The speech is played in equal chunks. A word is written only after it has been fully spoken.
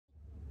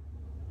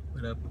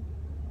What up?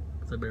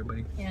 What's up,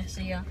 everybody? Yeah,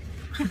 see ya.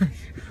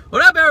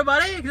 What up,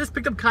 everybody? Just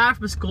picked up Kyle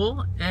from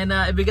school, and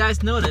if you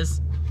guys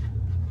notice,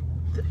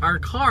 our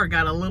car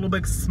got a little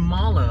bit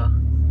smaller.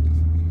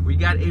 We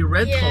got a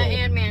rental. Yeah,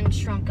 Ant-Man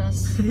shrunk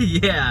us.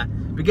 Yeah,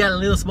 we got a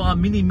little small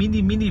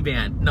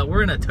minivan. No,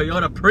 we're in a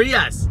Toyota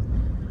Prius.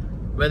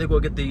 We had to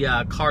go get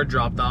the car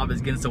dropped off.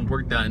 It's getting some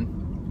work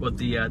done with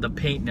the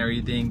paint and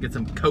everything. Get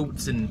some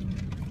coats and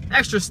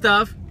extra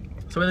stuff.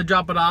 So we had to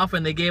drop it off,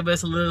 and they gave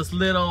us this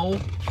little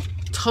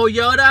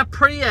Toyota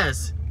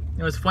Prius.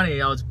 It was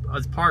funny. I was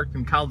parked,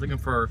 and Kyle's looking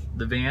for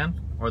the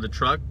van or the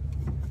truck,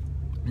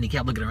 and he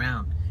kept looking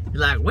around. He's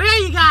like, "Where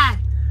you got?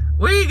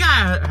 Where you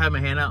got?" I had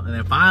my hand out, and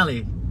then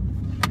finally,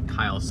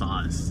 Kyle saw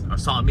us, or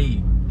saw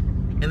me,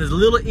 in this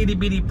little itty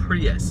bitty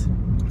Prius.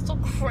 It's so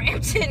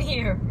cramped in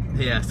here.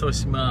 Yeah, so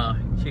small.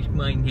 So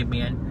small in here,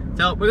 man.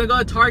 So we're gonna go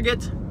to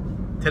Target.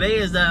 Today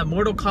is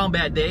Mortal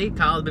Kombat Day.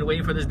 Kyle's been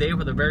waiting for this day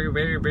for the very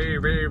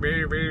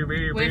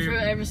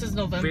ever since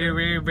November.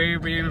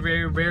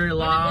 Very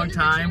long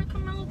time. When did the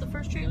trailer come out? The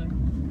first trailer?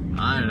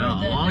 I don't know,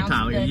 a long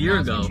time, like a year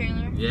ago.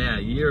 Yeah,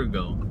 a year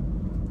ago.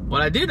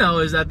 What I do know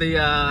is that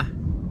the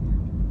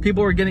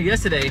people were getting it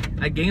yesterday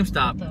at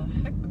GameStop. What the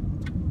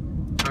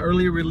heck?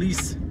 Early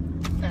release.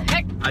 The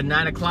heck? At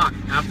 9 o'clock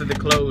after the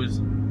close.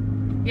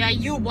 Yeah,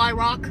 you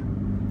Y-Rock.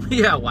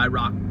 Yeah,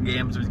 Y-Rock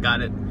Games has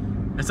got it.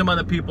 And some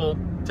other people.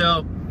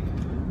 So,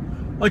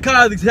 I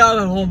kind of had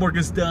homework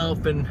and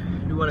stuff, and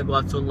we want to go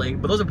out so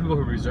late. But those are people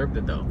who reserved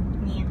it, though.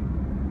 Yeah.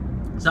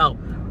 So,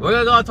 we're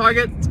going to go to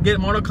Target to get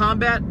Mortal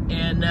Kombat.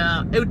 And,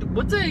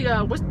 what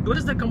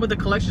does that come with the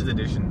collector's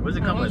edition? What does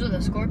it come with? It comes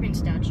with a scorpion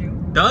statue.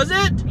 Does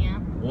it? Yeah.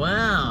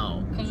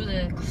 Wow. Comes with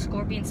a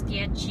scorpion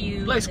statue.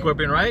 You like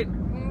Scorpion, right?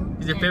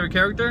 He's your favorite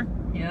character?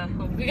 Yeah.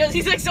 Because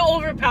he's like so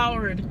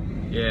overpowered.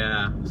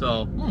 Yeah.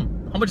 So,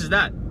 how much is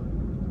that?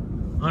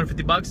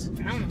 150 bucks? I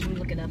don't know. Let me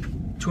look it up.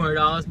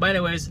 $200. But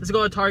anyways, let's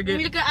go to Target. Let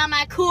me look at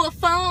my cool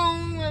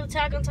phone with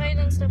Attack on Titan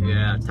and stuff.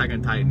 Yeah, Attack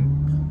on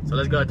Titan. So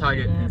let's go to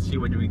Target and see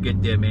what we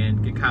get there,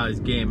 man. Get Kyle's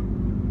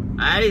game.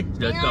 Alright,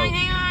 let's go.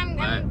 Hang on.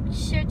 I'm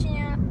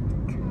searching out.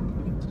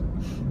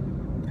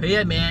 Hey,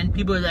 yeah, man.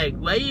 People are like,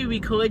 why are you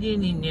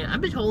recording in there?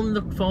 I'm just holding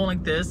the phone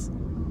like this.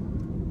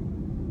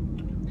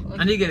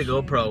 I need to get a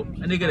GoPro.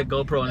 I need to get a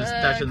GoPro and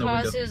stash in the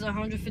window. Cost is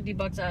 150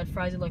 bucks at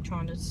Fry's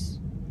Electronics.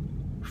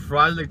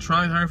 Fry's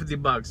Electronics, 150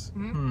 bucks.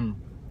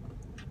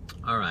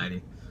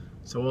 Alrighty.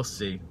 So we'll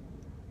see.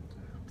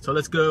 So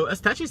let's go.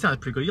 That actually sounds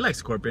pretty cool. You like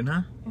Scorpion,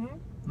 huh?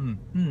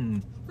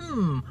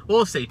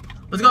 We'll see.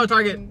 Let's go to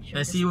Target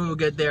and see what we'll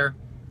get there.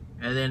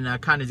 And then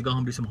Kyle needs to go home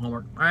and do some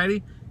homework.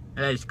 Alrighty?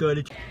 Let's go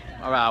to...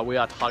 Alright, we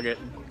are at Target.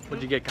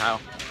 What'd you get,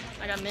 Kyle?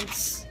 I got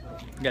mints.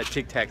 You got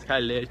Tic Tacs.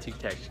 Kyle loves Tic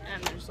Tacs.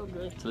 And they're so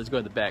good. So let's go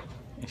to the back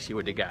and see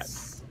what they got.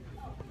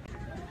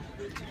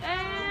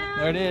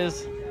 There it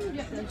is.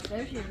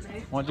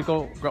 Why don't you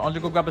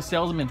go grab a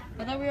salesman?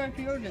 I thought we already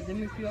pre-ordered.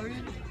 Didn't we pre-order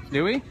it?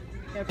 Did we?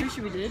 Yeah, I'm pretty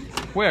sure we did.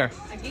 Where?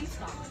 At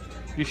GameStop.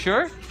 You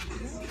sure?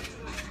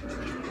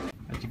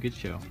 That's a good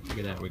show. Look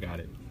at that, we got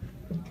it.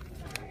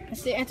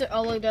 It's the answer.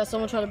 Oh, look at that.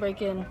 Someone tried to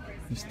break in.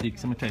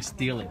 Someone tried to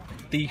steal it.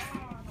 Thief.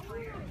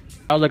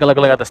 Oh, look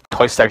at this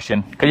toy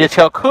section. Cause it's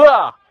so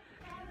cool.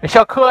 It's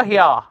so cool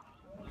here.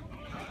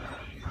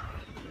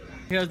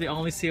 Here's the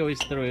only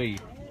Series 3.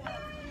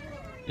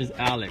 Is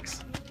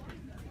Alex.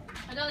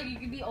 I thought you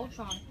could be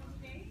Ultron.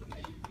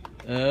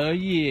 Oh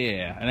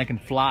yeah, and I can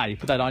fly. You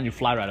put that on, you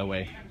fly right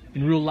away.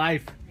 In real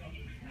life.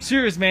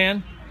 Serious,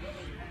 man.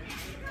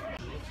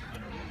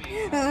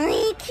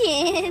 Hi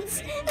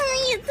kids,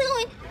 how you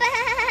doing?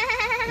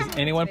 Is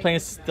anyone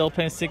still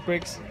playing Sick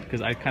Bricks?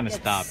 Because I kind of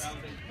stopped.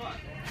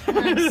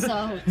 I'm so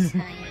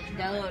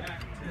tired. Dude.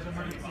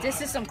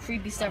 This is some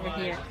creepy stuff right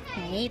here.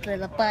 Hey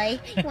little boy,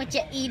 what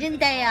you eating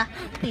there?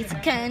 Piece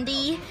of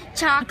candy,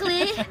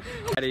 chocolate?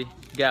 Daddy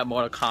got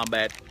Mortal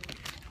Kombat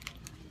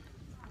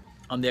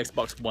on the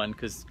Xbox One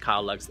because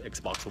Kyle likes the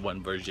Xbox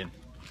One version.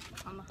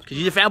 Because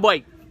he's a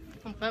fanboy.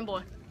 I'm a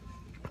fanboy.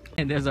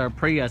 And there's our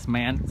Prius,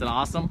 man. Is it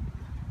awesome?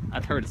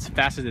 I've heard it's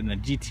faster than the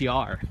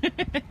GTR.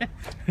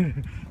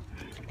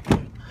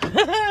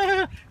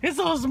 It's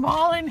so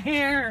small in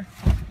here.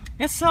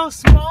 It's so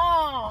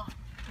small.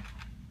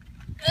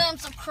 I'm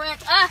so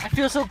cramped. Ah! I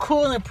feel so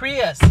cool in the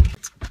Prius.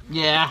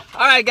 Yeah.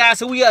 Alright guys,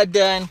 so we are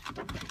done.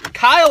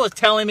 Kyle was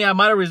telling me I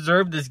might have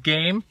reserved this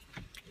game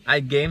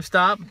at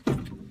GameStop.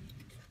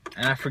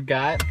 And I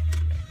forgot.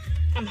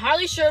 I'm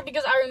highly sure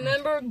because I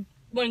remember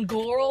when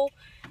Goro,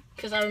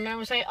 because I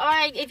remember saying,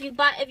 alright, if you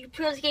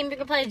pre-order this game, you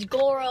can play as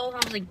Goro. I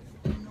was like...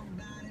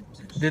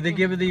 Did they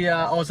give you the,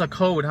 oh, it's a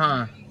code,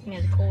 huh? Yeah,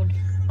 it's a code.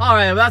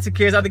 Alright, if that's the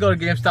case, I have to go to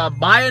GameStop,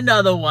 buy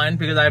another one,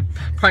 because I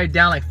probably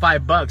down like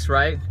 $5,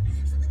 right?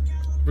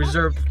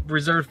 Reserve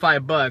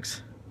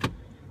 $5,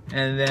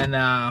 and then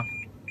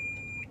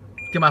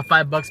get my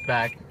 $5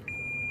 back,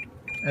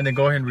 and then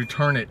go ahead and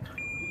return it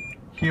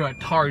here at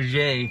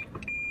Target.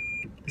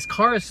 This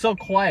car is so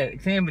quiet; I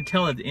can't even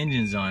tell that the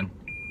engine's on.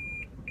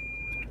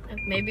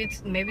 Maybe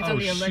it's on the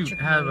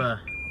electric.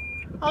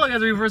 Oh, look, it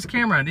has a reverse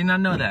camera. I did not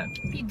know that.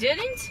 You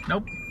didn't?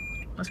 Nope.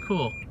 That's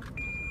cool.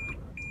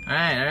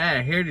 Alright,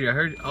 I heard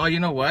you. Oh, you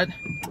know what?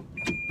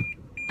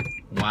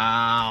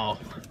 Wow.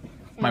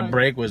 My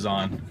brake was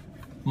on.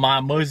 My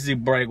emergency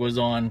brake was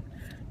on.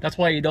 That's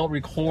why you don't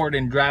record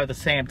and drive at the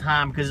same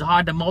time, because it's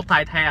hard to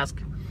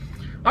multitask.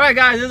 Alright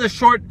guys, this is a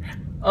short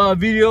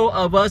video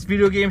of us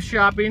video game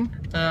shopping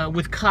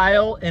with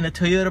Kyle in a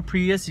Toyota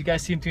Prius. You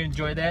guys seem to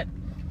enjoy that.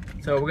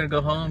 So we're gonna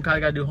go home. Kyle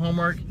gotta do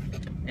homework,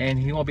 and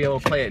he won't be able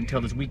to play it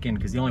until this weekend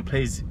because he only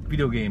plays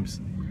video games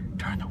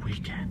during the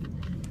weekend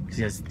because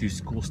he has to do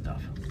school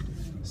stuff.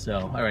 So,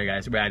 alright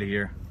guys, we're out of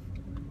here.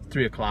 It's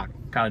 3 o'clock.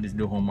 Kyle needs to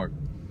do homework.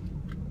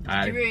 3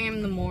 a.m.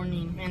 in the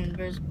morning, and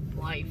there's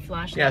like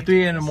flashlights. Yeah,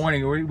 3 a.m. in the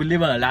morning. We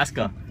live in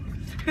Alaska.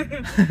 We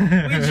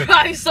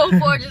drive so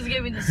far just to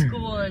get me to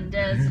school, and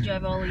Dad's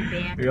drive all the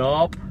way back.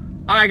 Yup.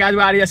 Alright guys,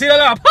 we're out of here. See you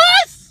later. Bye!